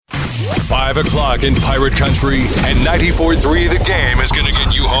5 o'clock in Pirate Country, and 94.3 The Game is going to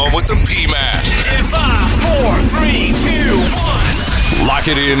get you home with the P-Man. In 5, 4, 3, 2, 1. Lock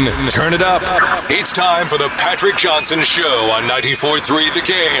it in, turn it up. It's time for the Patrick Johnson Show on 94.3 The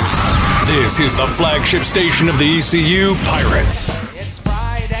Game. This is the flagship station of the ECU Pirates. It's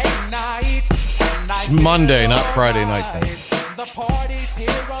Friday night. It's Monday, not Friday night. Then. The party's here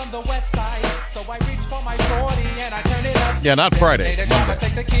on the west side. So I reach for my 40 and I turn it up. Yeah, not Friday.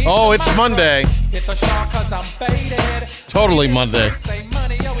 Monday. Oh, it's Monday. Hit the shore 'cause I'm faded. Totally Monday.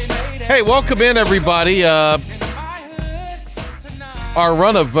 Hey, welcome in, everybody. Our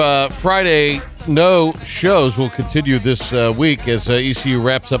run of Friday no shows will continue this week as ECU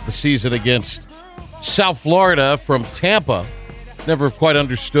wraps up the season against South Florida from Tampa. Never quite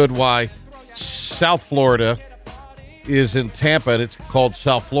understood why South Florida is in Tampa and it's called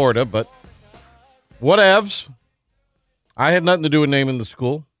South Florida, but whatevs. I had nothing to do with naming the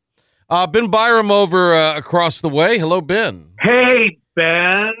school. Ben Byram over across the way. Hello, Ben. Hey,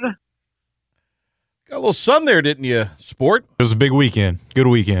 Ben. Got a little sun there, didn't you, sport? It was a big weekend. Good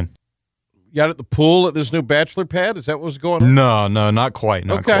weekend. You out at the pool at this new bachelor pad? Is that what was going on? No, not quite.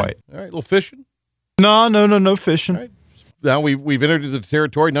 Not okay. quite. All right, a little fishing? No fishing. All right. Now we've entered the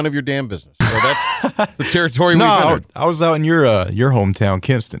territory, none of your damn business. So that's the territory we've entered. I was out in your hometown,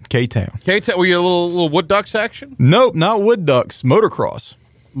 Kinston, K-Town. K-Town, were you a little wood ducks action? Nope, not wood ducks. Motocross.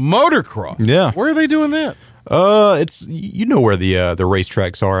 Motocross? Yeah. Where are they doing that? It's where the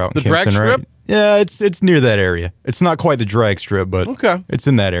racetracks are out in the Kinston, drag strip? right? Yeah, it's near that area. It's not quite the drag strip, but okay. It's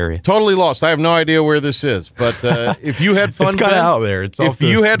in that area. Totally lost. I have no idea where this is, but if you had fun, it's kind of out there. It's if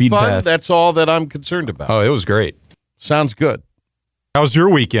you had fun, that's all that I'm concerned about. Oh, it was great. Sounds good. How was your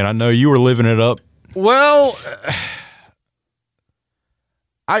weekend? I know you were living it up. Well,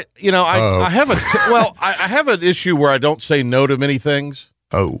 I have an issue where I don't say no to many things.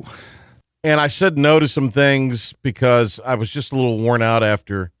 Oh. And I said no to some things because I was just a little worn out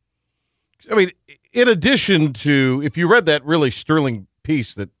after. I mean, in addition to, if you read that really sterling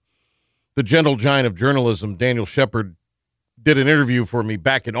piece that the gentle giant of journalism, Daniel Shepard, did an interview for me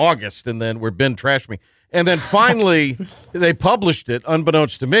back in August, and then where Ben trashed me. And then finally, they published it,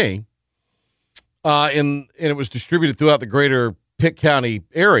 unbeknownst to me, and it was distributed throughout the greater Pitt County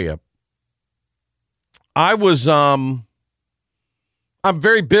area. I'm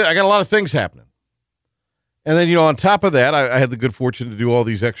very big. I got a lot of things happening. And then, on top of that, I had the good fortune to do all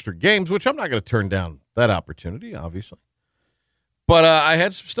these extra games, which I'm not going to turn down that opportunity, obviously. But I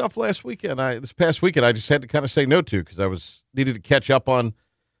had some stuff last weekend. This past weekend, I just had to kind of say no to because I needed to catch up on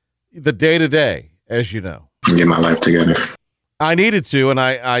the day-to-day, as you know. Get my life together. I needed to,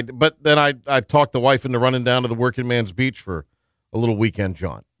 but then I talked the wife into running down to the Working Man's Beach for a little weekend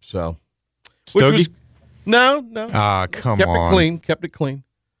jaunt. So, Stogie? No. Come on. Kept it clean.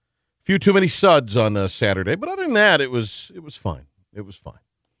 Few too many suds on Saturday, but other than that, it was fine. It was fine.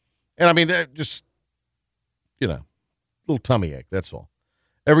 And I mean, just little tummy ache. That's all.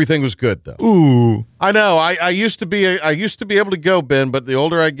 Everything was good though. Ooh, I know. I used to be able to go, Ben, but the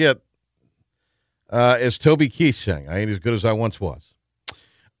older I get, as Toby Keith sang, I ain't as good as I once was.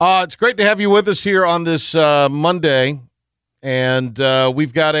 It's great to have you with us here on this Monday, and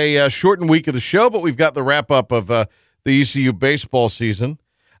we've got a shortened week of the show, but we've got the wrap up of the ECU baseball season.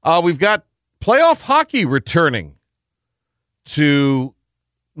 We've got playoff hockey returning to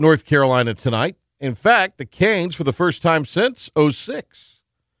North Carolina tonight. In fact, the Canes, for the first time since 2006,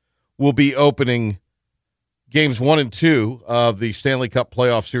 will be opening games 1 and 2 of the Stanley Cup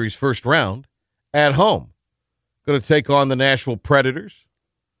Playoff Series first round at home. Going to take on the Nashville Predators.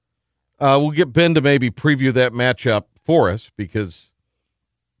 We'll get Ben to maybe preview that matchup for us because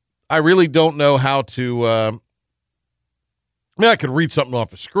I really don't know how to I could read something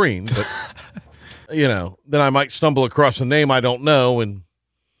off a screen, but, then I might stumble across a name I don't know and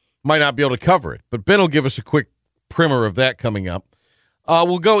might not be able to cover it. But Ben will give us a quick primer of that coming up.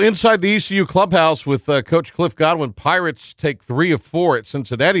 We'll go inside the ECU clubhouse with Coach Cliff Godwin. Pirates take 3 of 4 at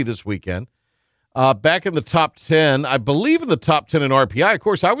Cincinnati this weekend. Back in the top 10, I believe in the top 10 in RPI. Of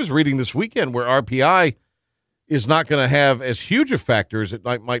course, I was reading this weekend where RPI is not going to have as huge a factor as it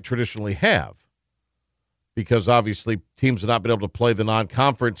might traditionally have. Because obviously teams have not been able to play the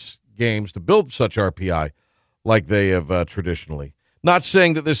non-conference games to build such RPI like they have traditionally. Not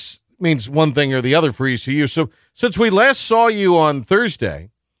saying that this means one thing or the other for ECU. So since we last saw you on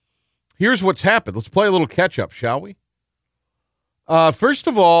Thursday, here's what's happened. Let's play a little catch-up, shall we? First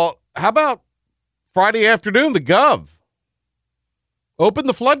of all, how about Friday afternoon, the Gov? Open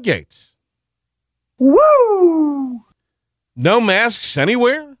the floodgates. Woo! No masks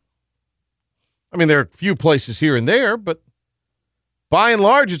anywhere? I mean, there are a few places here and there, but by and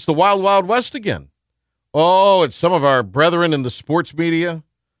large, it's the wild, wild west again. Oh, it's some of our brethren in the sports media,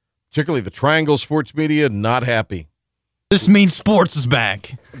 particularly the Triangle sports media, not happy. This means sports is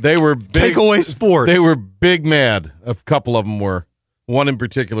back. They were big. Take away sports. They were big mad. A couple of them were. One in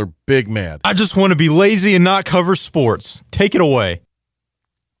particular, big mad. I just want to be lazy and not cover sports. Take it away.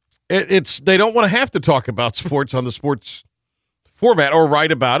 It's they don't want to have to talk about sports on the sports format or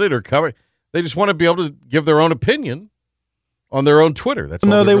write about it or cover. They just want to be able to give their own opinion on their own Twitter. That's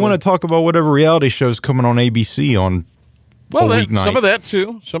No, they want to talk about whatever reality show's coming on ABC on weeknight. Some of that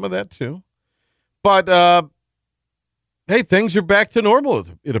too. Some of that too. But hey, things are back to normal.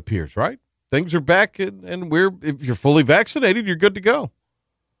 It appears, right? Things are back, and if you're fully vaccinated, you're good to go.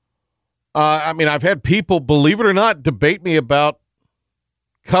 I mean, I've had people, believe it or not, debate me about,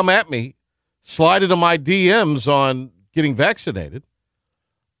 come at me, slide into my DMs on getting vaccinated.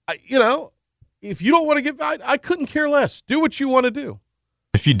 If you don't want to get, I couldn't care less. Do what you want to do.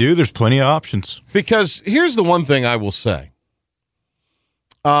 If you do, there's plenty of options. Because here's the one thing I will say.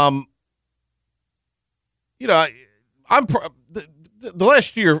 I'm the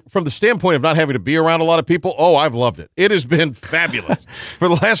last year, from the standpoint of not having to be around a lot of people, I've loved it. It has been fabulous. For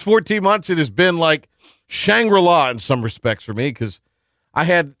the last 14 months, it has been like Shangri-La in some respects for me, because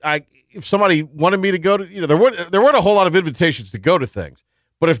if somebody wanted me to go to, there weren't a whole lot of invitations to go to things.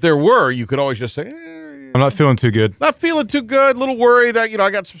 But if there were, you could always just say, I'm not feeling too good. Not feeling too good, a little worried. I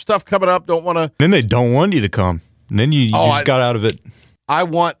got some stuff coming up, don't want to. Then they don't want you to come. And then you just got out of it.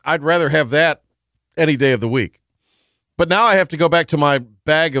 I'd rather have that any day of the week. But now I have to go back to my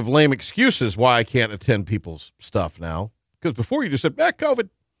bag of lame excuses why I can't attend people's stuff now. Because before you just said, COVID.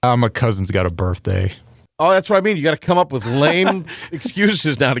 My cousin's got a birthday. Oh, that's what I mean. You got to come up with lame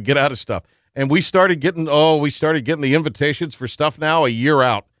excuses now to get out of stuff. And we started getting the invitations for stuff now a year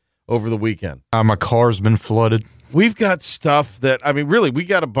out over the weekend. My car's been flooded. We've got stuff really, we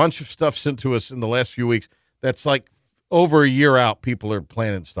got a bunch of stuff sent to us in the last few weeks that's like over a year out. People are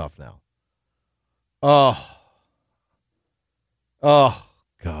planning stuff now. Oh,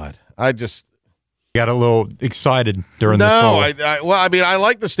 God. I just got a little excited during this whole. No, I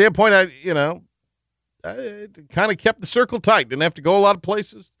like the standpoint. I kind of kept the circle tight. Didn't have to go a lot of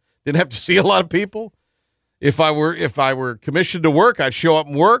places. Didn't have to see a lot of people. If I were commissioned to work, I'd show up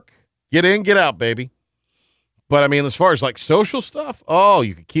and work. Get in, get out, baby. But, I mean, as far as, like, social stuff,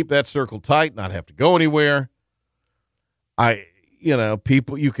 you could keep that circle tight, not have to go anywhere.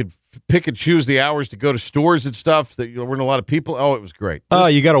 People, you could pick and choose the hours to go to stores and stuff. That there weren't a lot of people. It was great.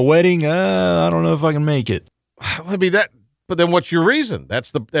 You got a wedding? I don't know if I can make it. I mean, but then what's your reason? That's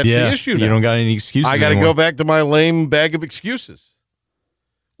the issue now. You don't got any excuses I got to go back to my lame bag of excuses.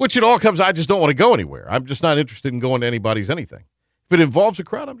 Which it all comes, I just don't want to go anywhere. I'm just not interested in going to anybody's anything. If it involves a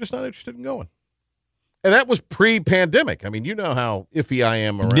crowd, I'm just not interested in going. And that was pre-pandemic. I mean, you know how iffy I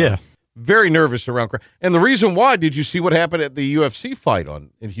am around. Yeah. Very nervous around crowd. And the reason why, did you see what happened at the UFC fight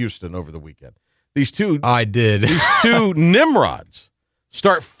in Houston over the weekend? I did. These two Nimrods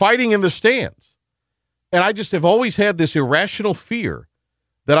start fighting in the stands. And I just have always had this irrational fear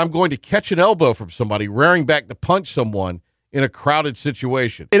that I'm going to catch an elbow from somebody rearing back to punch someone in a crowded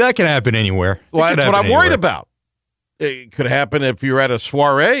situation. That can happen anywhere. Well, that's what I'm worried about. It could happen if you're at a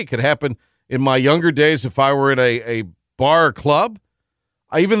soiree. It could happen in my younger days if I were in a bar or club.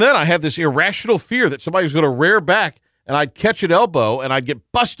 Even then, I had this irrational fear that somebody's going to rear back and I'd catch an elbow and I'd get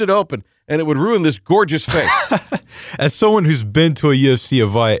busted open and it would ruin this gorgeous face. As someone who's been to a UFC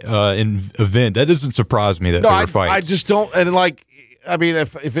event, that doesn't surprise me that there were fights. I just don't. And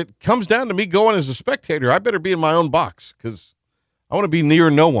if it comes down to me going as a spectator, I better be in my own box because I want to be near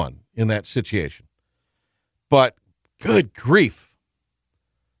no one in that situation. But good grief.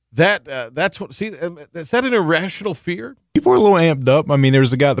 That's what. See, is that an irrational fear? People are a little amped up. I mean, there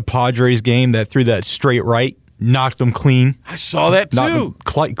was a guy at the Padres game that threw that straight right, knocked them clean. I saw that too.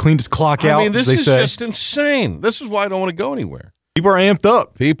 Cleaned his clock out. I mean, this is just insane. This is why I don't want to go anywhere. People are amped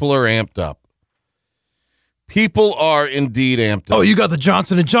up. People are amped up. People are indeed amped up. Oh, you got the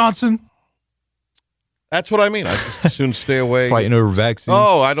Johnson & Johnson? That's what I mean. I just as soon stay away. Fighting over vaccines.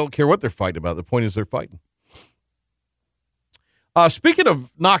 Oh, I don't care what they're fighting about. The point is they're fighting. Speaking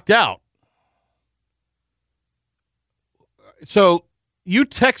of knocked out, so you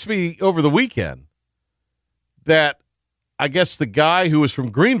text me over the weekend that I guess the guy who was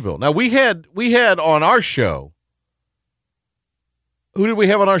from Greenville. Now we had on our show. Who did we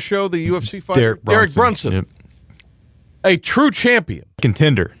have on our show? The UFC fighter, Derek Brunson. Yep. A true champion.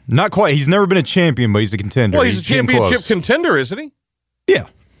 Contender. Not quite. He's never been a champion, but he's a contender. Well, he's a championship contender, isn't he? Yeah.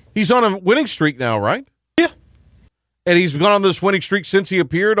 He's on a winning streak now, right? Yeah. And he's gone on this winning streak since he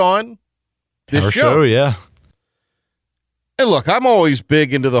appeared on this show. Yeah. And look, I'm always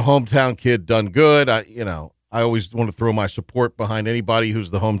big into the hometown kid done good. I always want to throw my support behind anybody who's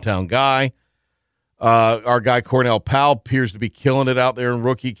the hometown guy. Our guy Cornell Powell appears to be killing it out there in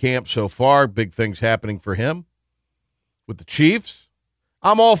rookie camp so far. Big things happening for him with the Chiefs.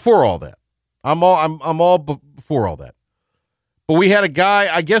 I'm all for all that. I'm all for all that. But we had a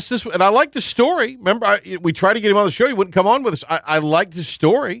guy, I guess this, and I liked the story. Remember, we tried to get him on the show. He wouldn't come on with us. I liked his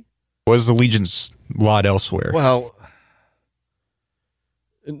story. Was allegiance lied elsewhere? Well,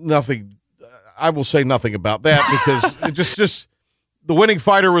 nothing. I will say nothing about that because it just the winning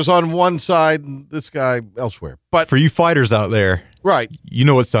fighter was on one side and this guy elsewhere. But for you fighters out there, right, you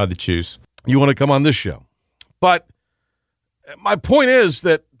know what side to choose. You want to come on this show. But my point is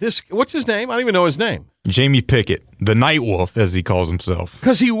that what's his name? I don't even know his name. Jamie Pickett, the Night Wolf, as he calls himself.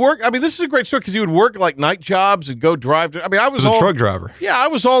 Because he worked, this is a great story because he would work like night jobs and go drive. I was a truck driver. Yeah, I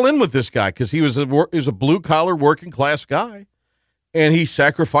was all in with this guy because he was a blue-collar working class guy. And he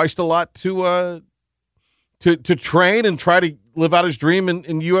sacrificed a lot to train and try to live out his dream in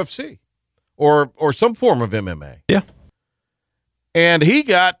UFC or some form of MMA. Yeah. And he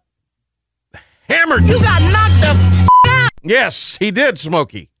got hammered. You got knocked the out. Yes, he did,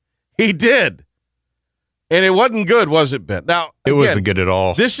 Smokey. He did. And it wasn't good, was it, Ben? Now, it wasn't good at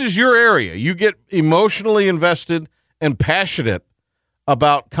all. This is your area. You get emotionally invested and passionate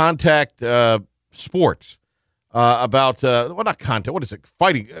about contact sports. Not contact. What is it?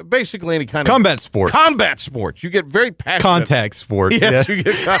 Fighting. Basically, any kind of combat sport. Combat sports. You get very passionate. Contact sport. Yes, yeah. you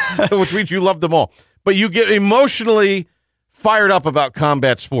get, which means you love them all. But you get emotionally fired up about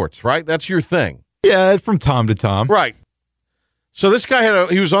combat sports, right? That's your thing. Yeah, from time to time. Right. So this guy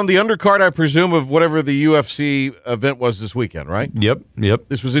he was on the undercard, I presume, of whatever the UFC event was this weekend, right? Yep.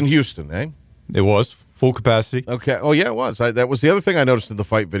 This was in Houston, eh? It was full capacity. Okay. Oh yeah, it was. That was the other thing I noticed in the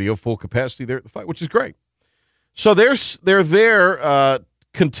fight video. Full capacity there at the fight, which is great. So they're there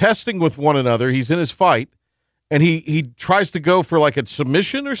contesting with one another. He's in his fight, and he tries to go for like a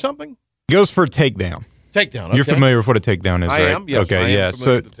submission or something. He goes for a takedown. Takedown. Okay. You're familiar with what a takedown is, I right? am. Yes, okay. I am yeah. familiar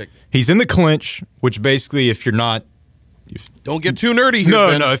So with the takedown. he's in the clinch, which basically, if you're not, don't get too nerdy here.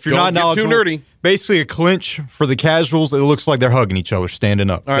 No. If you're not Don't get knowledgeable, too nerdy. basically a clinch for the casuals, it looks like they're hugging each other, standing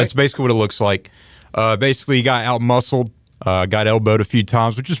up. All right. That's basically what it looks like. Basically, he got out muscled, got elbowed a few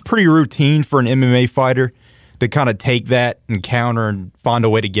times, which is pretty routine for an MMA fighter to kind of take that and counter and find a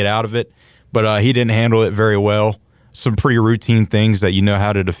way to get out of it. But he didn't handle it very well. Some pretty routine things that you know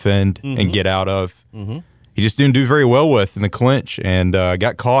how to defend and get out of. Mm-hmm. He just didn't do very well with in the clinch and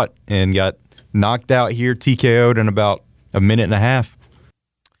got caught and got knocked out here, TKO'd in about a minute and a half.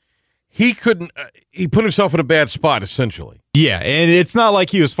 He couldn't. He put himself in a bad spot, essentially. Yeah, and it's not like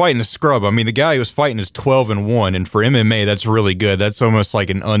he was fighting a scrub. I mean, the guy he was fighting is 12-1, and for MMA, that's really good. That's almost like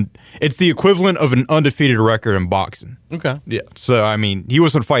it's the equivalent of an undefeated record in boxing. Okay. Yeah. So I mean, he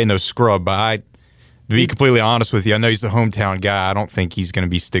wasn't fighting no scrub, but to be completely honest with you, I know he's the hometown guy. I don't think he's going to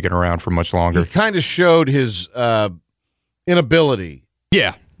be sticking around for much longer. He kind of showed his inability.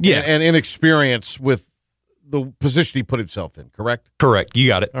 Yeah. And inexperience with the position he put himself in. Correct. You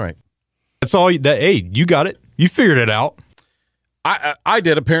got it. All right. That's all. Hey, you got it. You figured it out. I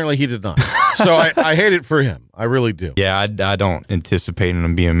did. Apparently, he did not. So I hate it for him. I really do. Yeah, I don't anticipate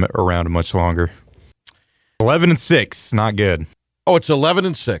him being around much longer. 11-6, not good. Oh, it's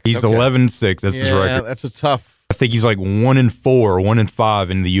 11-6. He's okay. 11-6. That's his record. That's a tough. I think he's like 1-4 or 1-5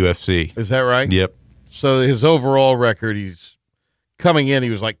 in the UFC. Is that right? Yep. So his overall record, he's coming in.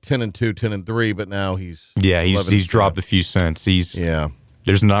 He was like 10-2, 10-3, but now he's he's dropped a few cents.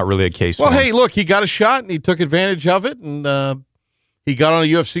 There's not really a case. Well, for him. hey, look, he got a shot and he took advantage of it, and he got on a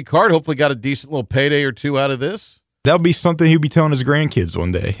UFC card. Hopefully, got a decent little payday or two out of this. That'll be something he'll be telling his grandkids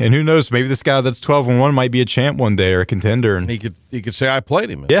one day. And who knows? Maybe this guy that's 12-1 might be a champ one day or a contender. And he could say I played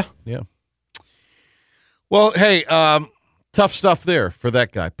him. Yeah. Well, hey, tough stuff there for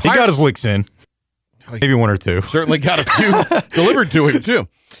that guy. He got his licks in. Maybe one or two. Certainly got a few delivered to him too.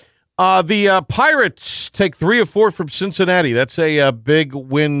 The Pirates take 3 of 4 from Cincinnati. That's a big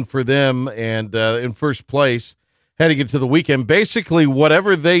win for them, and in first place heading into the weekend. Basically,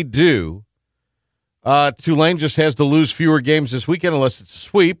 whatever they do, Tulane just has to lose fewer games this weekend unless it's a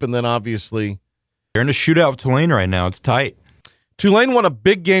sweep, and then obviously they're in a shootout with Tulane right now. It's tight. Tulane won a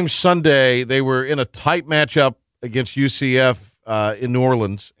big game Sunday. They were in a tight matchup against UCF in New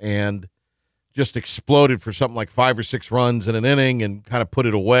Orleans and just exploded for something like 5 or 6 runs in an inning and kind of put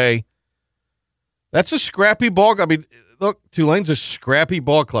it away. That's a scrappy ball. I mean, look, Tulane's a scrappy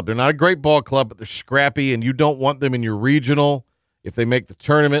ball club. They're not a great ball club, but they're scrappy, and you don't want them in your regional if they make the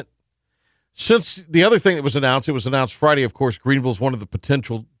tournament. Since the other thing that was announced, it was announced Friday, of course, Greenville's one of the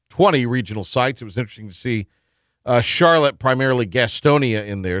potential 20 regional sites. It was interesting to see Charlotte, primarily Gastonia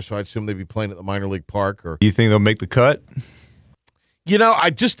in there, so I assume they'd be playing at the minor league park. Or Do you think they'll make the cut? I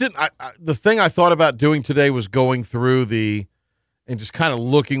just didn't. The thing I thought about doing today was going through and just kind of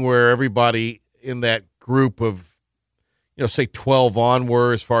looking where everybody in that group of, say 12 on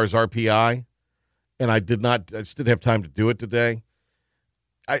were as far as RPI, and I just didn't have time to do it today.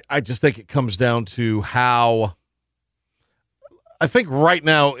 I just think it comes down to how. I think right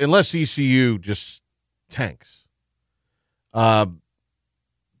now, unless ECU just tanks,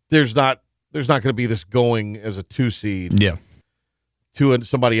 there's not going to be this going as a 2 seed. Yeah. To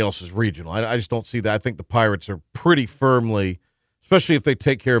somebody else's regional. I just don't see that. I think the Pirates are pretty firmly, especially if they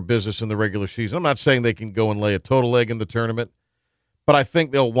take care of business in the regular season. I'm not saying they can go and lay a total egg in the tournament, but I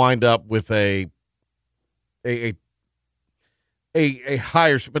think they'll wind up with a higher,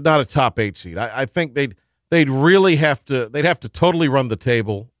 but not a top 8 seed. I think they'd really have to totally run the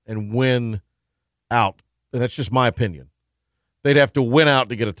table and win out, and that's just my opinion. They'd have to win out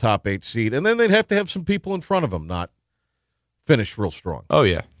to get a top 8 seed, and then they'd have to have some people in front of them not finish real strong. Oh,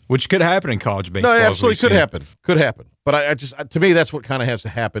 yeah. Which could happen in college baseball. No, absolutely could happen. Could happen. But I just, to me, that's what kind of has to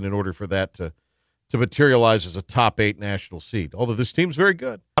happen in order for that to materialize as a top 8 national seed. Although this team's very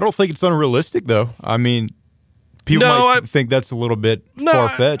good. I don't think it's unrealistic, though. I mean, people might think that's a little bit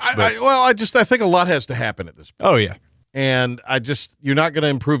far-fetched. I think a lot has to happen at this point. Oh, yeah. And you're not going to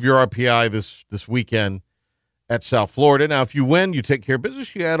improve your RPI this weekend at South Florida. Now, if you win, you take care of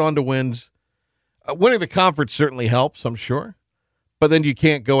business, you add on to wins. Winning the conference certainly helps, I'm sure. But then you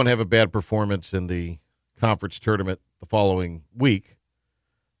can't go and have a bad performance in the conference tournament the following week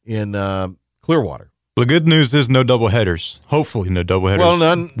in Clearwater. The good news is no doubleheaders. Hopefully no doubleheaders. Well,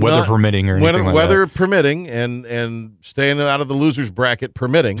 none. Weather permitting or anything like that. Weather permitting and staying out of the loser's bracket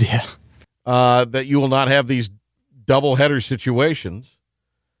permitting. Yeah. That you will not have these doubleheader situations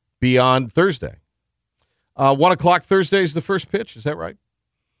beyond Thursday. 1 o'clock Thursday is the first pitch. Is that right?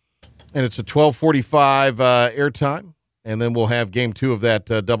 And it's a 12:45 airtime. And then we'll have game 2 of that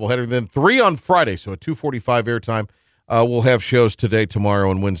doubleheader. Then 3 on Friday, so a 2:45 airtime. We'll have shows today, tomorrow,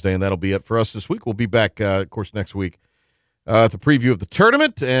 and Wednesday, and that'll be it for us this week. We'll be back, of course, next week at the preview of the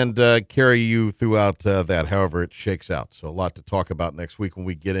tournament and carry you throughout that, however it shakes out. So a lot to talk about next week when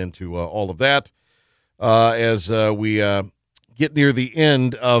we get into all of that as we get near the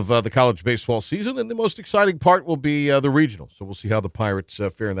end of the college baseball season. And the most exciting part will be the regional. So we'll see how the Pirates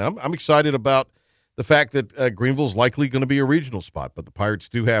fare in that. I'm excited about the fact that Greenville's likely going to be a regional spot, but the Pirates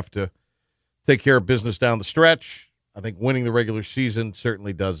do have to take care of business down the stretch. I think winning the regular season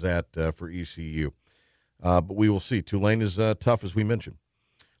certainly does that for ECU. But we will see. Tulane is tough, as we mentioned.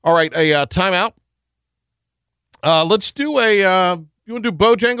 All right, a timeout. Let's do you want to do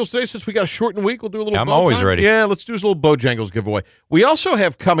Bojangles today since we got a shortened week? We'll do a little I'm always time. ready. Yeah, let's do a little Bojangles giveaway. We also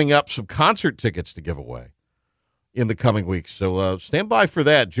have coming up some concert tickets to give away in the coming weeks. So stand by for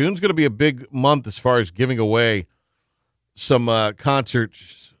that. June's going to be a big month as far as giving away some concert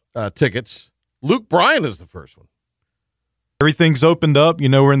tickets. Luke Bryan is the first one. Everything's opened up.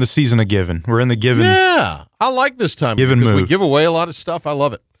 We're in the season of giving. We're in the giving. Yeah, I like this time. Giving because mood. We give away a lot of stuff. I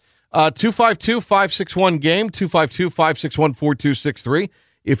love it. 252-561-GAME, 252-561-4263.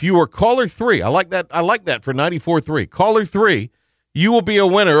 If you are caller 3, I like that for 94.3. Caller 3, you will be a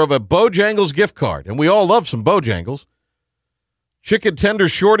winner of a Bojangles gift card. And we all love some Bojangles. Chicken tender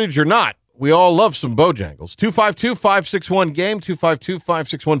shortage or not, we all love some Bojangles. 252-561-GAME,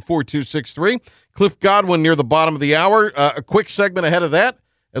 252-561-4263. Cliff Godwin near the bottom of the hour. A quick segment ahead of that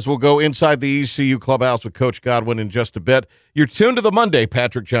as we'll go inside the ECU clubhouse with Coach Godwin in just a bit. You're tuned to the Monday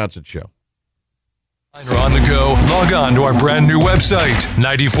Patrick Johnson Show. We're on the go. Log on to our brand new website,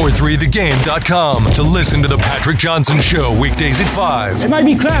 943thegame.com, to listen to the Patrick Johnson Show weekdays at 5. It might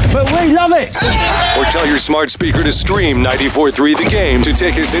be crap, but we love it. Or tell your smart speaker to stream 94.3 The Game to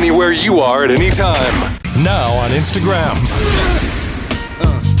take us anywhere you are at any time. Now on Instagram.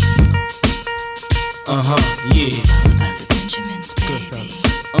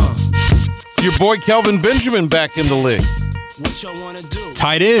 Your boy Kelvin Benjamin back in the league.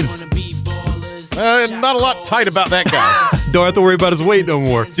 Tight end. Not a lot tight about that guy. Don't have to worry about his weight no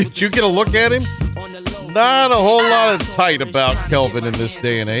more. Did you get a look at him? Not a whole lot of tight about Kelvin in this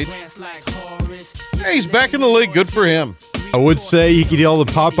day and age. Hey, he's back in the league. Good for him. I would say he could eat all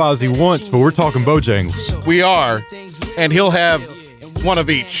the Popeyes he wants, but we're talking Bojangles. We are, and he'll have one of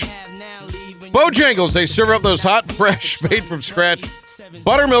each. Bojangles, they serve up those hot, fresh, made from scratch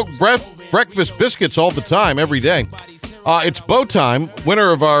buttermilk breakfast biscuits all the time, every day. It's Bo time.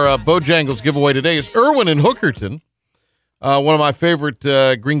 Winner of our Bojangles giveaway today is Irwin in Hookerton, one of my favorite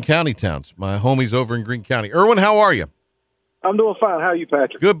Greene County towns. My homies over in Greene County. Irwin, how are you? I'm doing fine. How are you,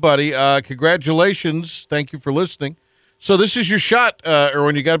 Patrick? Good, buddy. Congratulations. Thank you for listening. So this is your shot,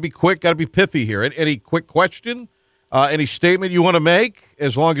 Erwin. You got to be quick, got to be pithy here. Any quick question, any statement you want to make,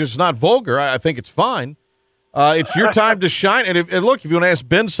 as long as it's not vulgar, I think it's fine. It's your time to shine. And look, if you want to ask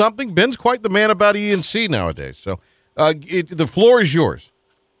Ben something, Ben's quite the man about ENC nowadays. So the floor is yours.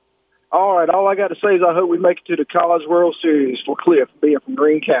 All right. All I got to say is I hope we make it to the College World Series for Cliff, being from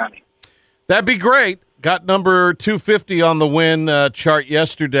Greene County. That'd be great. Got number 250 on the win chart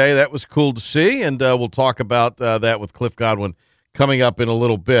yesterday. That was cool to see, and we'll talk about that with Cliff Godwin coming up in a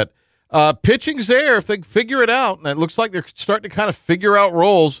little bit. Pitching's there. If they figure it out, and it looks like they're starting to kind of figure out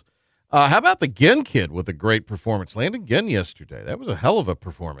roles. How about the Ginn kid with a great performance? Landon Ginn yesterday. That was a hell of a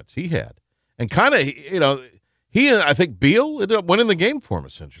performance he had. And kind of, he and I think Beal ended up winning the game for him,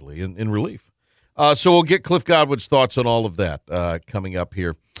 essentially, in relief. So we'll get Cliff Godwin's thoughts on all of that coming up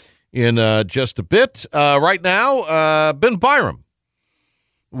here in just a bit. Right now, Ben Byram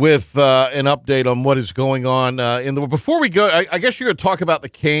with an update on what is going on before we go, I guess you're going to talk about the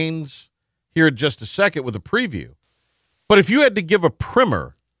Canes here in just a second with a preview. But if you had to give a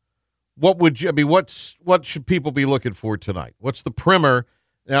primer, what should people be looking for tonight? What's the primer?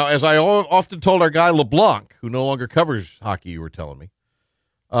 Now, as I often told our guy LeBlanc, who no longer covers hockey, you were telling me,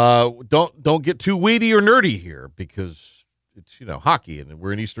 don't get too weedy or nerdy here because it's hockey and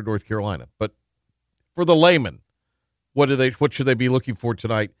we're in Eastern North Carolina. But for the layman, what should they be looking for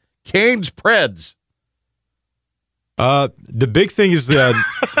tonight? Canes Preds. The big thing is the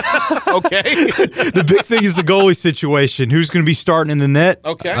okay. The big thing is the goalie situation. Who's going to be starting in the net?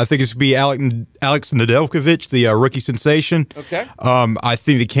 Okay. I think it's going to be Alex Nedeljkovic, the rookie sensation. Okay. I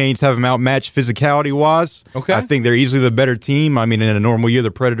think the Canes have him outmatched physicality-wise. Okay. I think they're easily the better team. I mean, in a normal year,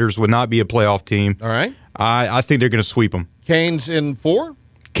 the Predators would not be a playoff team. All right. I think they're going to sweep them. Canes in 4?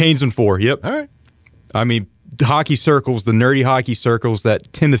 Canes in 4, yep. All right. I mean, the hockey circles, the nerdy hockey circles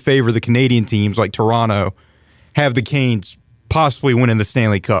that tend to favor the Canadian teams like Toronto, have the Canes possibly winning the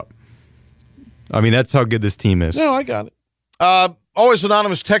Stanley Cup. I mean, that's how good this team is. No, I got it. Always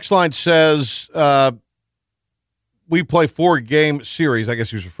Anonymous text line says we play 4-game series. I guess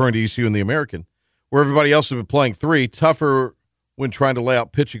he was referring to ECU and the American, where everybody else has been playing 3. Tougher when trying to lay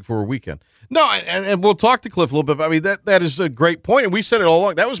out pitching for a weekend. No, and we'll talk to Cliff a little bit. But I mean, that is a great point, and we said it all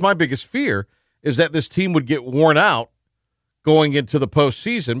along. That was my biggest fear, is that this team would get worn out going into the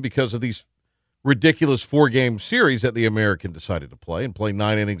postseason because of these ridiculous 4-game series that the American decided to play and play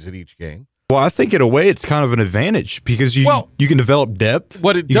 9 innings in each game. Well, I think in a way it's kind of an advantage because you can develop depth.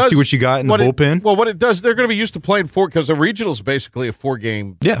 What it you does, can see what you got in the bullpen. Well, what it does, they're going to be used to playing 4 because the regional is basically a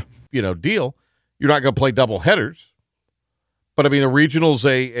 4-game deal. You're not going to play double headers. But, I mean, the regional's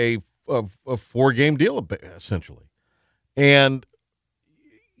a 4-game deal, essentially. And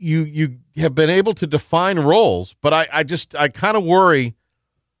you have been able to define roles, but I kind of worry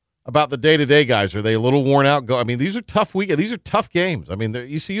about the day-to-day guys. Are they a little worn out? I mean, these are tough weekends. These are tough games. I mean, the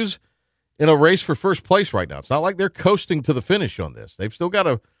ECU's in a race for first place right now. It's not like they're coasting to the finish on this. They've still got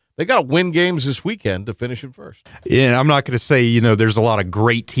to win games this weekend to finish in first. Yeah, I'm not going to say, there's a lot of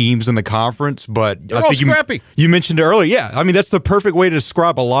great teams in the conference, but they're I all think scrappy. You mentioned it earlier. Yeah, I mean, that's the perfect way to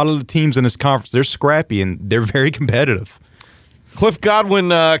describe a lot of the teams in this conference. They're scrappy, and they're very competitive. Cliff Godwin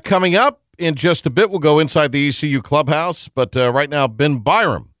coming up in just a bit. We'll go inside the ECU clubhouse, but right now, Ben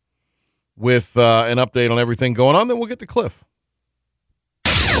Byram with an update on everything going on. Then we'll get to Cliff.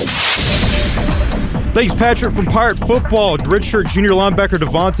 Thanks, Patrick. From Pirate Football, redshirt junior linebacker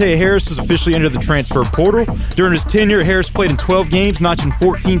Devontae Harris has officially entered the transfer portal. During his tenure, Harris played in 12 games, notching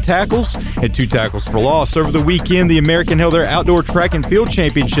 14 tackles and 2 tackles for loss. Over the weekend, the American held their outdoor track and field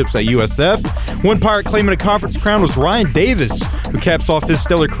championships at USF. One Pirate claiming a conference crown was Ryan Davis, who caps off his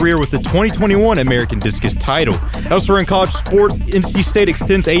stellar career with the 2021 American Discus title. Elsewhere in college sports, NC State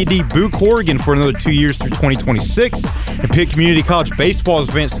extends AD Boo Corrigan for another 2 years through 2026. And Pitt Community College baseball has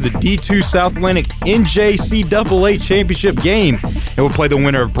advanced to the D2 South Atlantic NJCAA championship game and will play the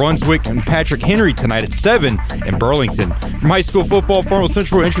winner of Brunswick and Patrick Henry tonight at 7 in Burlington. From high school football, Farmville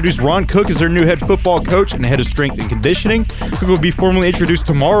Central introduced Ron Cook as their new head football coach and head of strength and conditioning. Cook will be formally introduced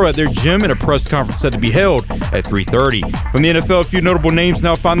tomorrow at their gym in a press conference set to be held at 3:30. From the NFL, a few notable names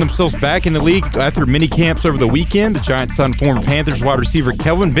now find themselves back in the league after mini camps over the weekend. The Giants signed former Panthers wide receiver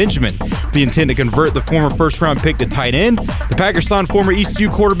Kelvin Benjamin with the intent to convert the former first-round pick to tight end. The Packers signed former ECU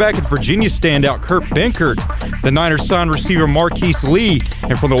quarterback and Virginia standout Kurt Benkert. The Niners signed receiver Marquise Lee.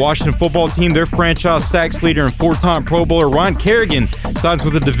 And from the Washington football team, their franchise sacks leader and 4-time Pro Bowler Ron Kerrigan signs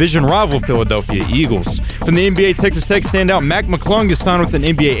with the division rival Philadelphia Eagles. From the NBA, Texas Tech standout Mac McClung is signed with an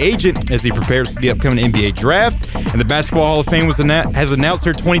NBA agent as he prepares for the upcoming NBA draft. And the Basketball Hall of Fame has announced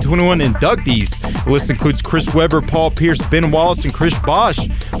their 2021 inductees. The list includes Chris Webber, Paul Pierce, Ben Wallace, and Chris Bosh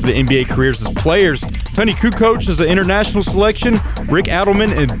for the NBA careers as players. Tony Kukoc as an international selection, Rick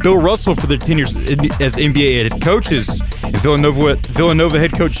Adelman and Bill Russell for their tenures as NBA head coaches, and Villanova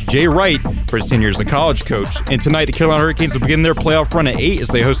head coach Jay Wright for his tenure as a college coach. And tonight, the Carolina Hurricanes will begin their playoff run at 8 as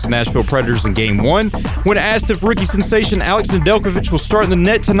they host the Nashville Predators in Game 1. When asked if rookie sensation Alex Nedeljkovic will start in the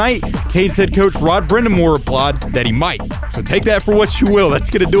net tonight, Canes head coach Rod Brindamore replied that he might. So take that for what you will. That's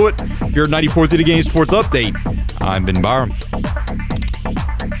going to do it. If you're at 94 through the Game Sports Update, I'm Ben Byram.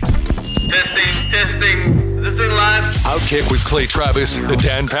 Testing. Is this thing live? Outkick with Clay Travis, The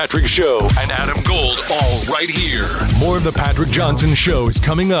Dan Patrick Show, and Adam Gold, all right here. More of The Patrick Johnson Show is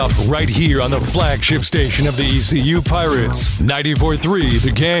coming up right here on the flagship station of the ECU Pirates, 94.3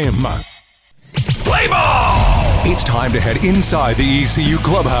 The Game. Play ball! It's time to head inside the ECU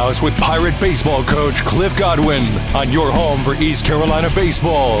clubhouse with Pirate baseball coach Cliff Godwin on your home for East Carolina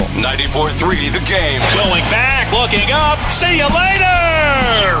baseball. 94.3 The Game. Going back, looking up. See you later!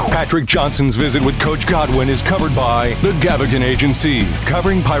 Patrick Johnson's visit with Coach Godwin is covered by the Gavigan Agency,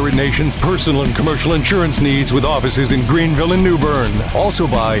 covering Pirate Nation's personal and commercial insurance needs with offices in Greenville and New Bern. Also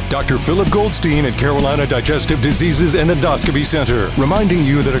by Dr. Philip Goldstein at Carolina Digestive Diseases and Endoscopy Center, reminding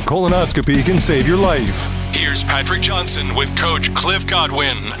you that a colonoscopy can save your life. Here's Patrick Johnson with Coach Cliff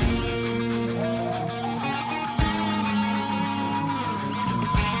Godwin.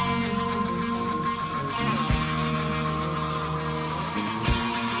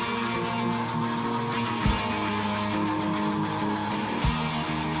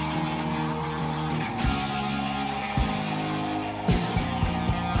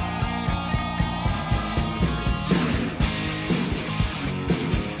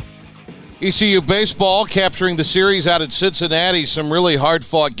 ECU baseball capturing the series out at Cincinnati. Some really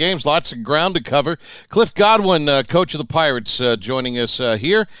hard-fought games, lots of ground to cover. Cliff Godwin, coach of the Pirates, joining us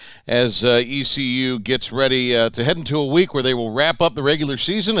here as ECU gets ready to head into a week where they will wrap up the regular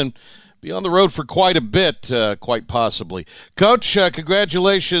season and be on the road for quite a bit, quite possibly. Coach,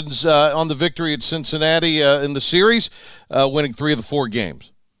 congratulations on the victory at Cincinnati in the series, winning 3 of the 4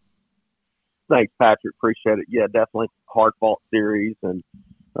 games. Thanks, Patrick. Appreciate it. Yeah, definitely hard-fought series, and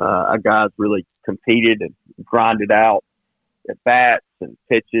our guys really competed and grinded out at bats and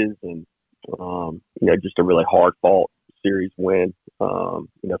pitches, and just a really hard fought series win. 4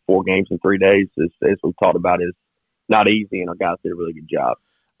 games in 3 days, as we talked about, is not easy, and our guys did a really good job.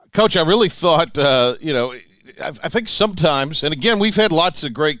 Coach, I really thought, I think sometimes, and again, we've had lots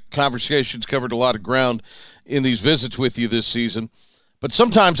of great conversations, covered a lot of ground in these visits with you this season, but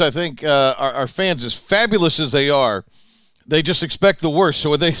sometimes I think our fans, as fabulous as they are, they just expect the worst. So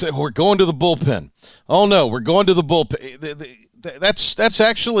when they say, we're going to the bullpen. Oh, no, we're going to the bullpen. That's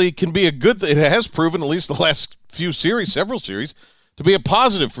actually can be a good thing. It has proven, at least the last several series, to be a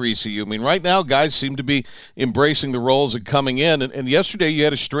positive for ECU. I mean, right now, guys seem to be embracing the roles and coming in. And yesterday you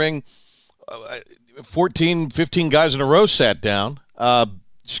had a string, 14, 15 guys in a row sat down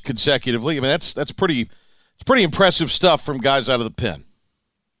consecutively. I mean, it's pretty impressive stuff from guys out of the pen.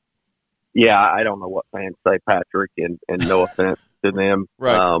 Yeah, I don't know what fans say, Patrick, and no offense to them.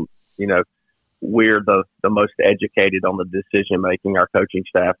 Right. We're the most educated on the decision making. Our coaching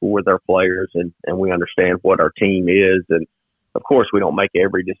staff, we're their players, and we understand what our team is. And of course, we don't make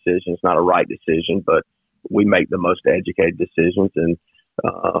every decision. It's not a right decision, but we make the most educated decisions. And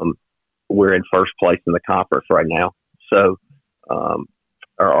we're in first place in the conference right now. So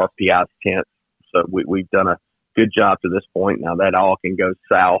our RPI is 10th. So we've done a good job to this point. Now that all can go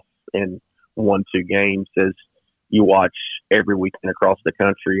south in 1-2 games as you watch every weekend across the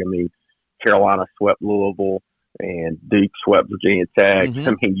country. I mean, Carolina swept Louisville and Duke swept Virginia Tech. Mm-hmm.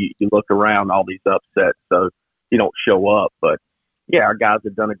 I mean, you look around, all these upsets, so you don't show up. But, yeah, our guys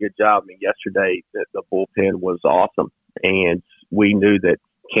have done a good job. I mean, yesterday the bullpen was awesome, and we knew that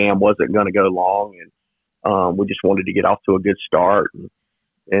Cam wasn't going to go long, and we just wanted to get off to a good start.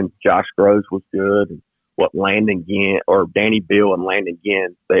 And Josh Groves was good. And Landon Ginn or Danny Bill and Landon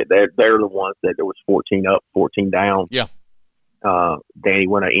Ginn, they're the ones that there was 14 up, 14 down. Yeah. Danny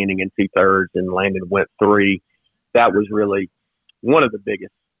went an inning and 2/3, and Landon went 3. That was really one of the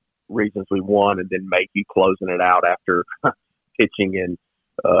biggest reasons we won, and then Mayhew closing it out after pitching in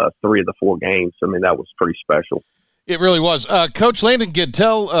 3 of the 4 games. I mean, that was pretty special. It really was. Coach Landon Ginn,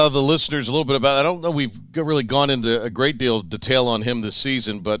 tell the listeners a little bit about it. I don't know we've really gone into a great deal of detail on him this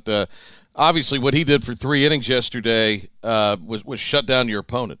season, but obviously what he did for 3 innings yesterday was shut down your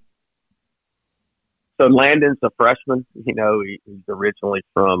opponent. So Landon's a freshman. He's originally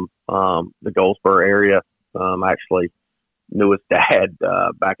from the Goldsboro area. I actually knew his dad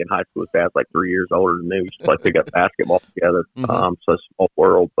back in high school. His dad's like 3 years older than me. We used to play pickup basketball together. So small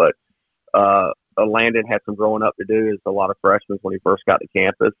world. But Landon had some growing up to do. As a lot of freshmen when he first got to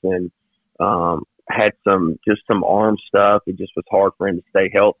campus, and had some arm stuff. It just was hard for him to stay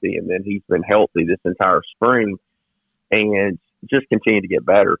healthy. And then he's been healthy this entire spring and just continued to get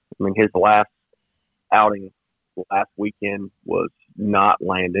better. I mean, his last outing last weekend was not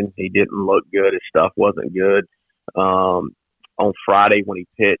Landon. He didn't look good. His stuff wasn't good. On Friday when he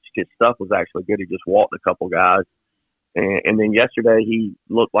pitched, his stuff was actually good. He just walked a couple guys. And then yesterday he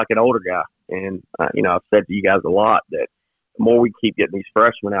looked like an older guy. And, I've said to you guys a lot that the more we keep getting these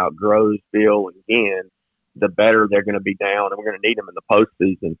freshmen out, Groves, Bill, and Ginn, the better they're going to be down, and we're going to need them in the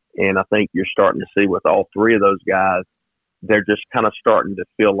postseason. And I think you're starting to see with all three of those guys, they're just kind of starting to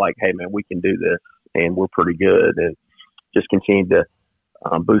feel like, hey, man, we can do this, and we're pretty good, and just continue to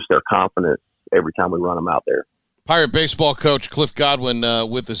boost their confidence every time we run them out there. Pirate baseball coach Cliff Godwin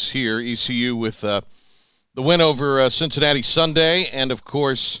with us here, ECU with the win over Cincinnati Sunday, and, of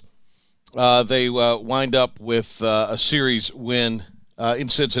course, they wind up with a series win in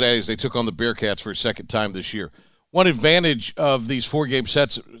Cincinnati as they took on the Bearcats for a second time this year. One advantage of these four-game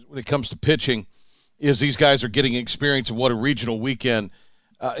sets when it comes to pitching is these guys are getting experience of what a regional weekend,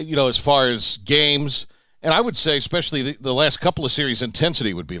 as far as games, and I would say especially the last couple of series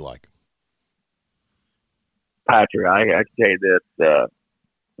intensity would be like. Patrick, I can tell you this,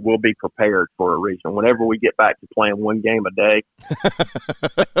 we'll be prepared for a regional. Whenever we get back to playing one game a day,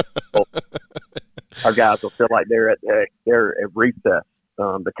 our guys will feel like they're at recess.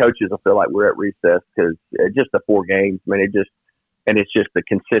 The coaches will feel like we're at recess because just the 4 games, I mean, it's just the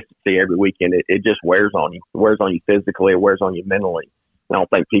consistency every weekend. It just wears on you. It wears on you physically. It wears on you mentally. I don't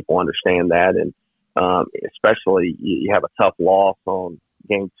think people understand that. And especially you have a tough loss on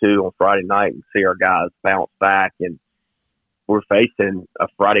game 2 on Friday night and see our guys bounce back. And we're facing a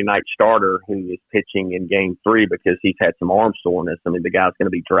Friday night starter who is pitching in game 3 because he's had some arm soreness. I mean, the guy's going to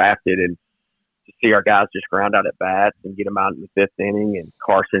be drafted, and to see our guys just ground out at bats and get them out in the 5th inning and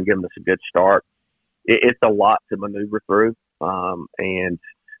Carson giving us a good start. It's a lot to maneuver through. And,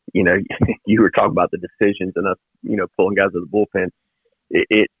 you were talking about the decisions and us, pulling guys to the bullpen.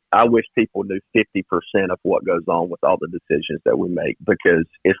 I wish people knew 50% of what goes on with all the decisions that we make because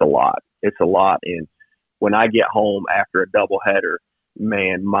it's a lot. It's a lot. And when I get home after a doubleheader,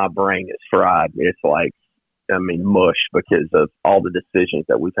 man, my brain is fried. It's like, mush because of all the decisions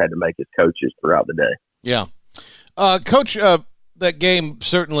that we've had to make as coaches throughout the day. Yeah. Coach, that game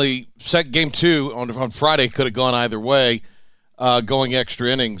certainly, game 2 on Friday could have gone either way, going extra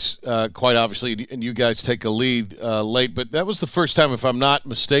innings, quite obviously, and you guys take a lead late. But that was the first time, if I'm not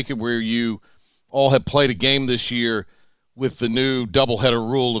mistaken, where you all have played a game this year with the new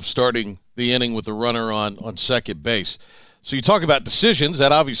doubleheader rule of starting the inning with the runner on second base. So you talk about decisions,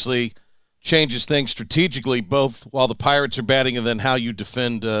 that obviously changes things strategically, both while the Pirates are batting and then how you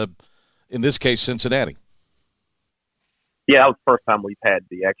defend, in this case, Cincinnati. Yeah, that was the first time we've had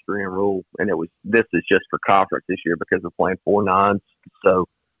the extra inning rule, and this is just for conference this year because we're playing 4 nines. So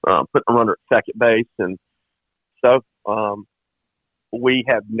putting a runner at second base, and so we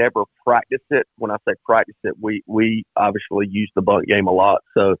have never practiced it. When I say practice it, we obviously use the bunt game a lot,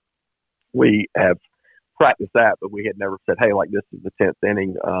 so we have practiced that, but we had never said, hey, like this is the 10th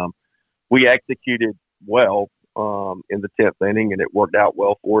inning. We executed well in the 10th inning, and it worked out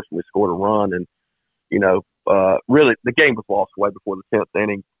well for us, and we scored a run. And, really the game was lost way before the 10th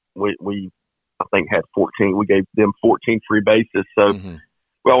inning. We I think, had 14. We gave them 14 free bases. So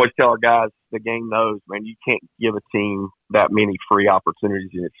we always tell our guys, the game knows, man, you can't give a team that many free opportunities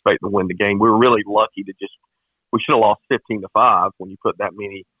and expect to win the game. We were really lucky to we should have lost 15-5 when you put that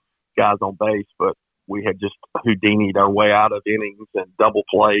many guys on base, but we had just Houdini'd our way out of innings and double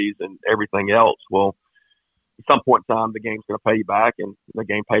plays and everything else. Well, at some point in time, the game's going to pay you back, and the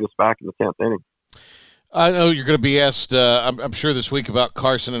game paid us back in the 10th inning. I know you're going to be asked, I'm sure this week, about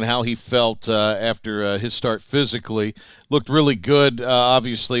Carson and how he felt after his start physically. Looked really good,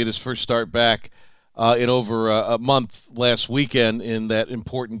 obviously, at his first start back in over a month last weekend in that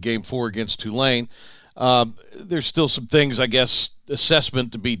important Game 4 against Tulane. There's still some things, I guess,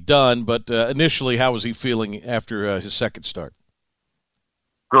 assessment to be done, but initially, how was he feeling after his second start?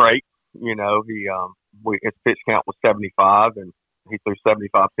 Great. You know, his pitch count was 75, and he threw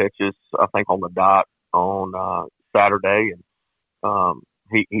 75 pitches, I think, on the dot on Saturday, and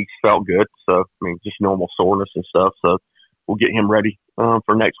he felt good. So, I mean, just normal soreness and stuff. So we'll get him ready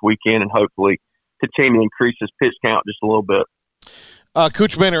for next weekend and hopefully continue to increase his pitch count just a little bit.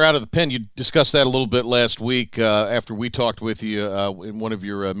 Coach Manor out of the pen, you discussed that a little bit last week after we talked with you in one of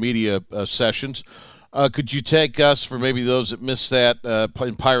your media sessions. Could you take us, for maybe those that missed that,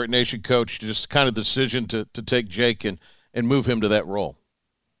 in Pirate Nation, Coach, just kind of the decision to take Jake and move him to that role?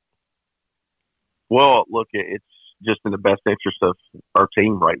 Well, look, it's just in the best interest of our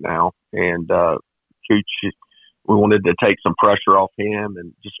team right now. And Cooch, we wanted to take some pressure off him,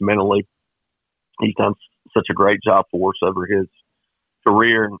 and just mentally, he's done such a great job for us over his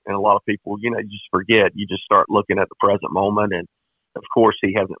career. And a lot of people, you just forget. You just start looking at the present moment. And, of course,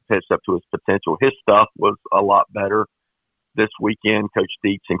 he hasn't pitched up to his potential. His stuff was a lot better this weekend. Coach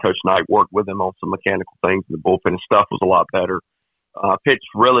Dietz and Coach Knight worked with him on some mechanical things in the bullpen. His stuff was a lot better. Pitched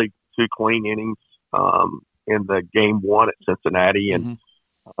really 2 clean innings in the game 1 at Cincinnati. And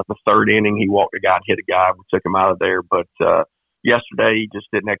the 3rd inning, he walked a guy and hit a guy. We took him out of there. But yesterday, he just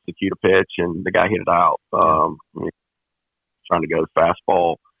didn't execute a pitch, and the guy hit it out. Trying to go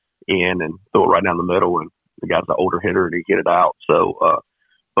fastball in and throw it right down the middle, and the guy's an older hitter, and he hit it out. So,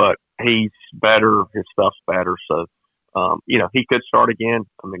 but he's better. His stuff's better. So, he could start again.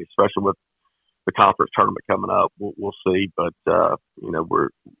 I mean, especially with the conference tournament coming up, we'll see. But, Cooch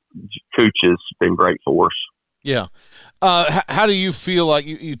has been great for us. Yeah. How do you feel like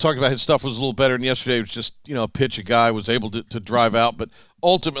you talked about his stuff was a little better, and yesterday it was just, a pitch a guy was able to drive out. But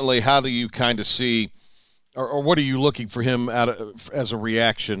ultimately, how do you kind of see or what are you looking for him as a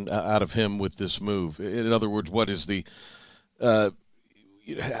reaction out of him with this move? In other words, what is the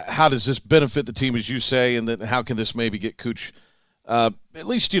how does this benefit the team, as you say, and then how can this maybe get Cooch, at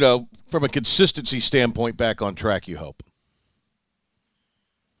least, from a consistency standpoint, back on track, you hope?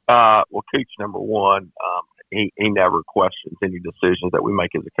 Well, Cooch, number one, he never questions any decisions that we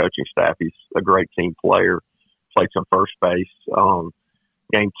make as a coaching staff. He's a great team player, played some first base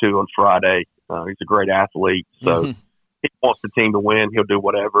game 2 on Friday. He's a great athlete. So he wants the team to win. He'll do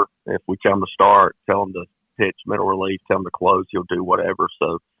whatever. If we tell him to start, tell him to pitch middle relief, tell him to close, he'll do whatever.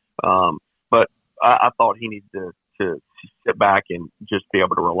 So, but I thought he needed to sit back and just be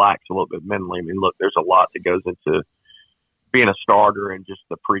able to relax a little bit mentally. I mean, look, there's a lot that goes into being a starter and just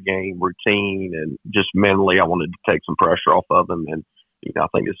the pregame routine, and just mentally, I wanted to take some pressure off of him, and I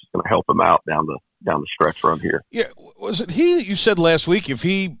think this is going to help him out down the stretch run here. Yeah, was it he that you said last week if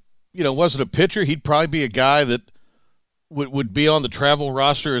he wasn't a pitcher, he'd probably be a guy that would be on the travel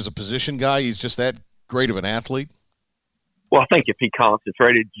roster as a position guy? He's just that great of an athlete. Well, I think if he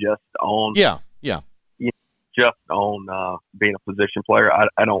concentrated just on just on being a position player,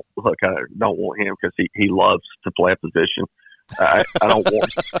 I don't want him because he loves to play a position. I don't want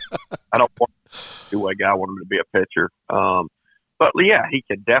to do a guy. I want him to be a pitcher. But yeah, he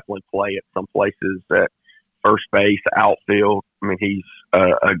could definitely play at some places at first base, outfield. I mean, he's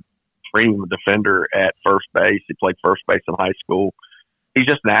a dream defender at first base. He played first base in high school. He's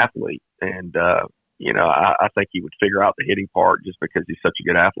just an athlete, and I think he would figure out the hitting part just because he's such a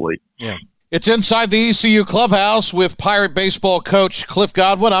good athlete. Yeah. It's Inside the ECU Clubhouse with Pirate baseball coach Cliff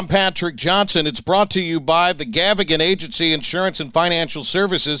Godwin. I'm Patrick Johnson. It's brought to you by the Gavigan Agency Insurance and Financial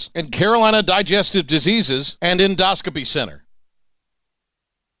Services and Carolina Digestive Diseases and Endoscopy Center.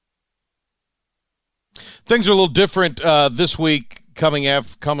 Things are a little different this week coming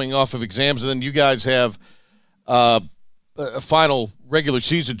off of exams, and then you guys have a final regular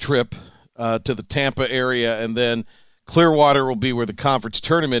season trip to the Tampa area, and then Clearwater will be where the conference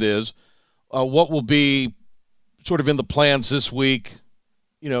tournament is. What will be sort of in the plans this week?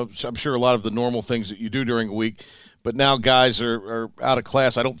 I'm sure a lot of the normal things that you do during a week, but now guys are out of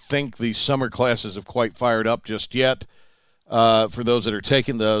class. I don't think the summer classes have quite fired up just yet for those that are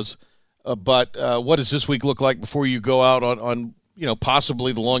taking those. But what does this week look like before you go out on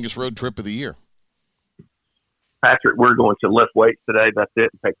possibly the longest road trip of the year? Patrick, we're going to lift weights today. That's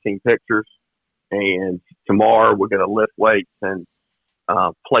it. And take team pictures. And tomorrow we're going to lift weights and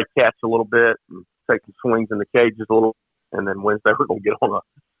play catch a little bit and take some swings in the cages a little. And then Wednesday we're going to get on a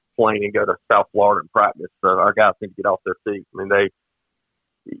plane and go to South Florida and practice. So our guys need to get off their feet. I mean,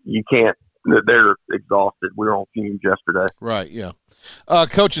 they're exhausted. We were on fumes yesterday. Right, yeah.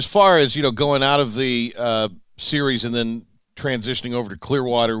 Coach, as far as, going out of the series and then transitioning over to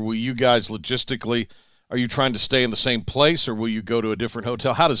Clearwater, will you guys logistically, are you trying to stay in the same place or will you go to a different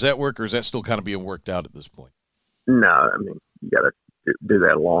hotel? How does that work, or is that still kind of being worked out at this point? No, I mean, you got to do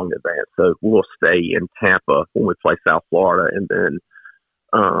that long in advance. So we'll stay in Tampa when we play South Florida, and then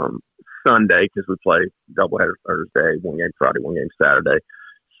Sunday, because we play doubleheader Thursday, one game Friday, one game Saturday.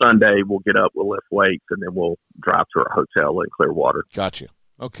 Sunday, we'll get up, we'll lift weights, and then we'll drive to our hotel in Clearwater. Gotcha.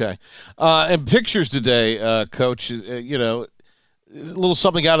 Okay. And pictures today, Coach, a little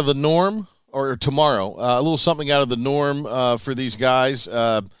something out of the norm, or tomorrow, a little something out of the norm for these guys,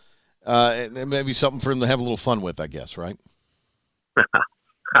 and maybe something for them to have a little fun with, I guess, right?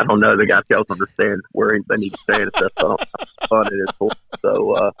 I don't know. The guy tells them to stand where they need to stand and stuff. So I don't know how fun it is for them.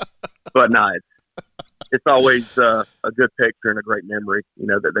 So, but no, it's always a good picture and a great memory,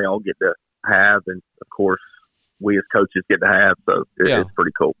 that they all get to have. And, of course, we as coaches get to have. So it's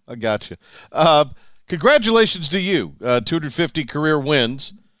pretty cool. I got you. Congratulations to you. 250 career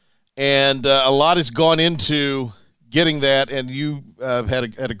wins. And a lot has gone into getting that. And you had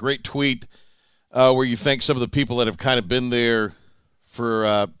a great tweet where you thank some of the people that have kind of been there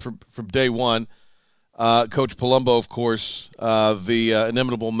from day one. Coach Palumbo, of course, the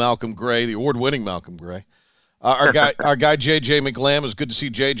inimitable Malcolm Gray, the award-winning Malcolm Gray. Our guy JJ McLam. It was good to see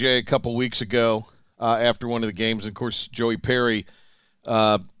JJ a couple weeks ago after one of the games. And of course, Joey Perry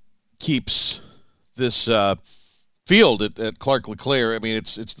keeps this field at Clark LeClaire. I mean,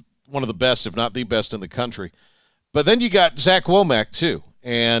 it's one of the best, if not the best, in the country. But then you got Zach Womack too,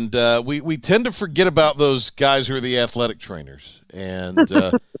 and we tend to forget about those guys who are the athletic trainers, and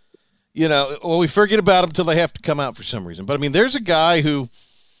we forget about them until they have to come out for some reason. But I mean, there's a guy who,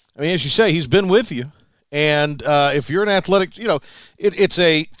 I mean, as you say, he's been with you. And if you're an athletic, it's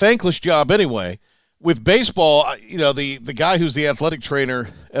a thankless job anyway. With baseball, the guy who's the athletic trainer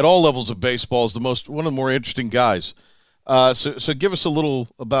at all levels of baseball is one of the more interesting guys. So give us a little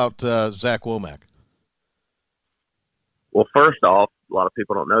about Zach Womack. Well, first off, a lot of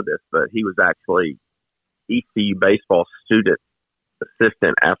people don't know this, but he was actually ECU baseball student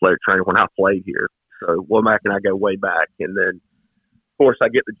assistant athletic trainer when I played here. So Womack and I go way back, and then of course I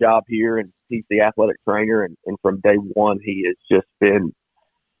get the job here, and he's the athletic trainer, and from day one he has just been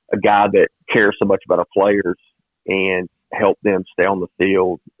a guy that cares so much about our players and help them stay on the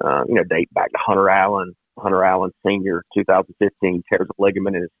field. Date back to Hunter Allen. Hunter Allen Sr., 2015, tears a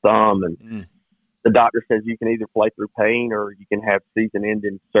ligament in his thumb, and the doctor says you can either play through pain or you can have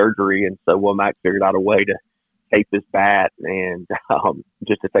season-ending surgery. And so Womack figured out a way to tape his bat and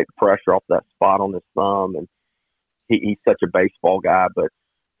just to take the pressure off that spot on his thumb. And he's such a baseball guy, but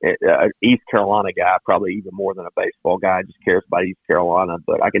East Carolina guy, probably even more than a baseball guy, just cares about East Carolina.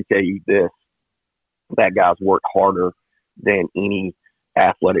 But I can tell you this, that guy's worked harder than any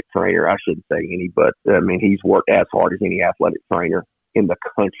athletic trainer. I shouldn't say any, but I mean, he's worked as hard as any athletic trainer in the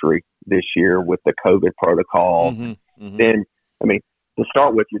country this year with the COVID protocol. Then, I mean, to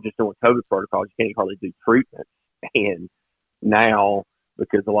start with, you're just doing COVID protocols. You can't hardly do treatment. And now,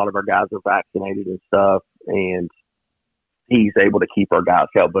 because a lot of our guys are vaccinated and stuff, and he's able to keep our guys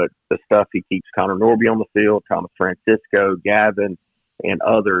healthy. But the stuff he keeps Connor Norby on the field, Thomas Francisco, Gavin, and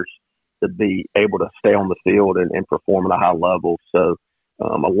others to be able to stay on the field and perform at a high level. So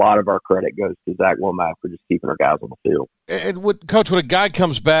a lot of our credit goes to Zach Womack for just keeping our guys on the field. And Coach, when a guy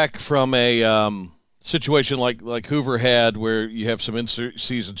comes back from a situation like Hoover had, where you have some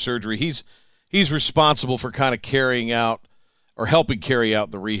in-season surgery, he's responsible for kind of carrying out or helping carry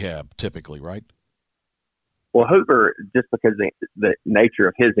out the rehab, typically, right? Well, Hoover, just because the nature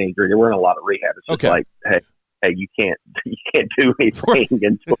of his injury, there weren't a lot of rehab. It's just like, hey, you can't do anything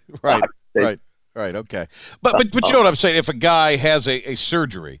until Right. Okay. But you know what I'm saying? If a guy has a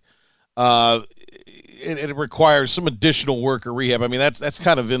surgery, it requires some additional work or rehab. I mean, that's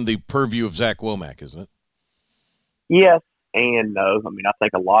kind of in the purview of Zach Womack, isn't it? Yes and no. I mean, I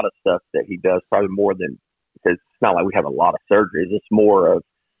think a lot of stuff that he does, probably more than, because it's not like we have a lot of surgeries. It's more of,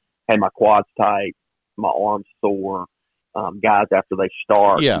 hey, my quad's tight, my arm's sore. Guys, after they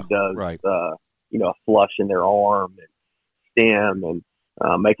start, he does, a flush in their arm and stem and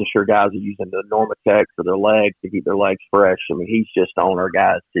making sure guys are using the Normatex for their legs to keep their legs fresh. I mean, he's just on our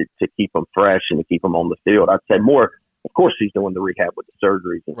guys to keep them fresh and to keep them on the field. I'd say more, of course, he's doing the rehab with the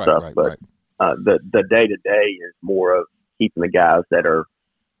surgeries and stuff, but the day-to-day is more of keeping the guys that are,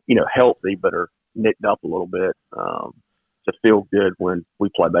 healthy but are nicked up a little bit to feel good when we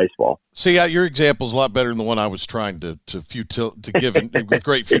play baseball. See, your example is a lot better than the one I was trying to give with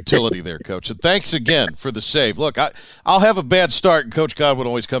great futility there, Coach. And thanks again for the save. Look, I'll have a bad start, and Coach Godwin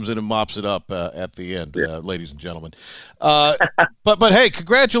always comes in and mops it up at the end, ladies and gentlemen. But hey,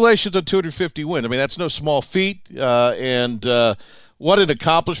 congratulations on 250 wins. I mean, that's no small feat, and what an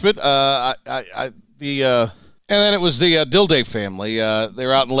accomplishment. And then it was the Dilday family.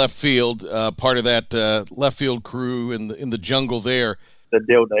 They're out in left field, part of that left field crew in the jungle there. The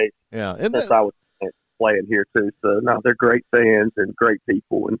Dildays. Yeah. Since I was playing here, too. So, no, they're great fans and great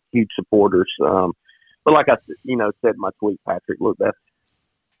people and huge supporters. But like I said in my tweet, Patrick, look, that's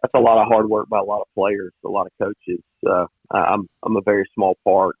a lot of hard work by a lot of players, a lot of coaches. I'm a very small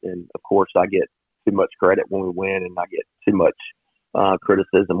part, and, of course, I get too much credit when we win, and I get too much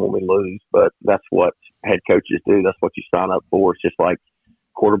criticism when we lose, but that's what head coaches do. That's what you sign up for. It's just like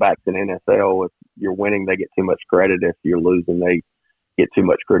quarterbacks in NFL. If you're winning, they get too much credit. If you're losing, they get too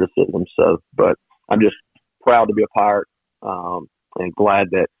much criticism. So, but I'm just proud to be a Pirate, and glad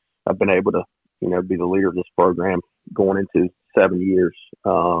that I've been able to, be the leader of this program going into 7 years,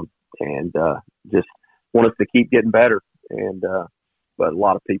 and just want us to keep getting better. And but a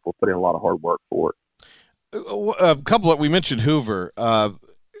lot of people put in a lot of hard work for it. A couple we mentioned Hoover.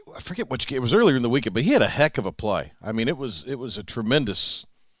 I forget which game. It was earlier in the weekend, but he had a heck of a play. I mean, it was a tremendous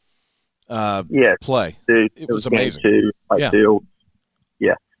play. It was amazing.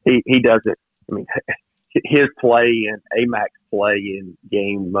 Yeah, he does it. I mean, his play and AMAC's play in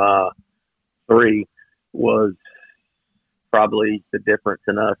game 3 was probably the difference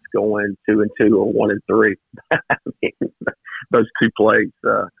in us going 2-2 or 1-3. I mean, those two plays.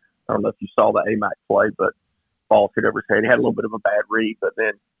 I don't know if you saw the AMAC play, but ball hit over his head. He had a little bit of a bad read, but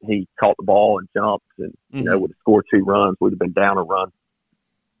then he caught the ball and jumped, and would have scored 2 runs. We'd have been down a run.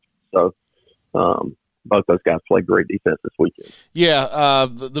 So both those guys played great defense this weekend. Yeah,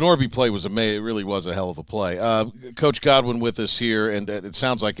 the Norby play was amazing. It really was a hell of a play. Coach Godwin with us here, and it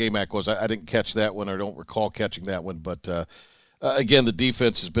sounds like AMAC was. I didn't catch that one. I don't recall catching that one, but again, the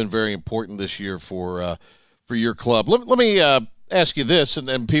defense has been very important this year for your club. Let me ask you this,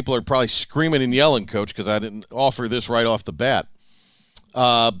 and people are probably screaming and yelling, Coach, because I didn't offer this right off the bat.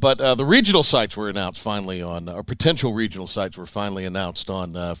 But the regional sites were announced finally or potential regional sites were finally announced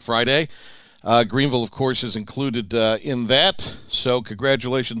on Friday. Greenville, of course, is included in that, so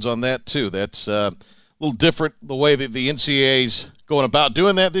congratulations on that, too. That's a little different the way that the NCAA's going about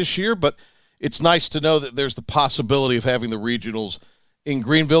doing that this year, but it's nice to know that there's the possibility of having the regionals in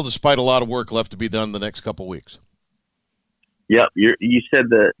Greenville, despite a lot of work left to be done in the next couple weeks. Yep, you said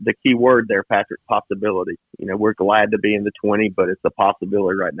the key word there, Patrick, possibility. We're glad to be in the 20, but it's a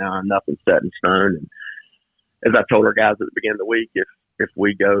possibility right now, and nothing's set in stone. And as I told our guys at the beginning of the week, if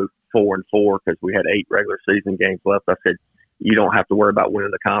we go 4-4 because we had 8 regular season games left, I said, you don't have to worry about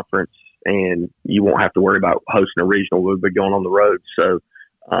winning the conference, and you won't have to worry about hosting a regional. We'll be going on the road. So,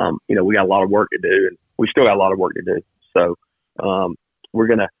 we got a lot of work to do, and we still got a lot of work to do. So, we're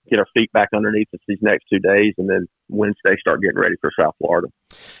going to get our feet back underneath us these next 2 days, and then Wednesday start getting ready for South Florida.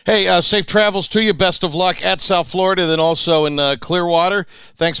 Hey, safe travels to you. Best of luck at South Florida, then also in Clearwater.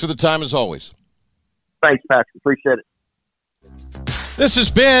 Thanks for the time as always. Thanks, Patrick. Appreciate it. This has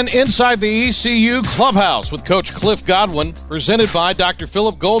been Inside the ECU Clubhouse with Coach Cliff Godwin, presented by Dr.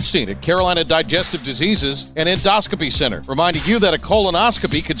 Philip Goldstein at Carolina Digestive Diseases and Endoscopy Center, reminding you that a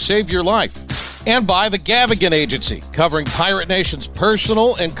colonoscopy could save your life. And by the Gavigan Agency, covering Pirate Nation's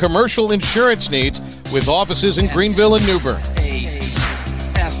personal and commercial insurance needs with offices in Greenville and New Bern.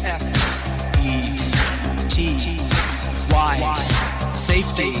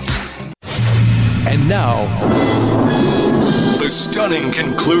 Safety. And now, the stunning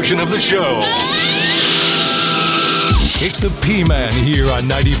conclusion of the show. It's the P-Man here on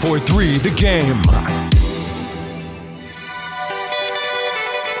 94.3 The Game.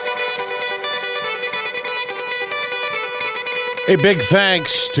 A big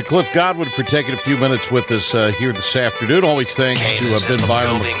thanks to Cliff Godwin for taking a few minutes with us here this afternoon. Always thanks to Ben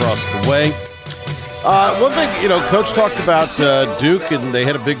Byram across the way. One thing, Coach talked about Duke, and they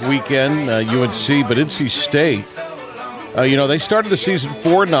had a big weekend, UNC, but NC State, they started the season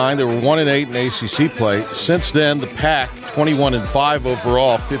 4-9. They were 1-8 in ACC play. Since then, the Pac, 21-5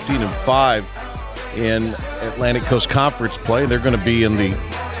 overall, 15-5 in Atlantic Coast Conference play. They're going to be in the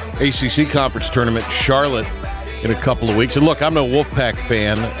ACC Conference Tournament in Charlotte in a couple of weeks. And look, I'm no Wolfpack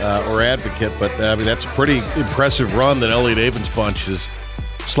fan or advocate, but that's a pretty impressive run that Elliott Avens' bunch has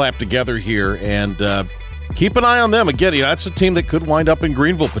slapped together here. And keep an eye on them. Again, that's a team that could wind up in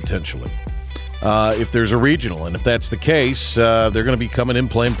Greenville potentially if there's a regional. And if that's the case, they're going to be coming in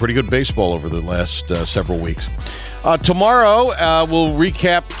playing pretty good baseball over the last several weeks. Tomorrow, we'll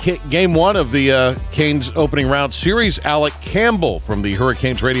recap Game 1 of the Canes opening round series. Alec Campbell from the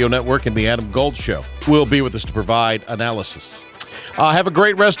Hurricanes Radio Network and the Adam Gold Show will be with us to provide analysis. Have a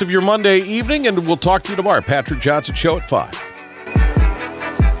great rest of your Monday evening, and we'll talk to you tomorrow. Patrick Johnson Show at 5.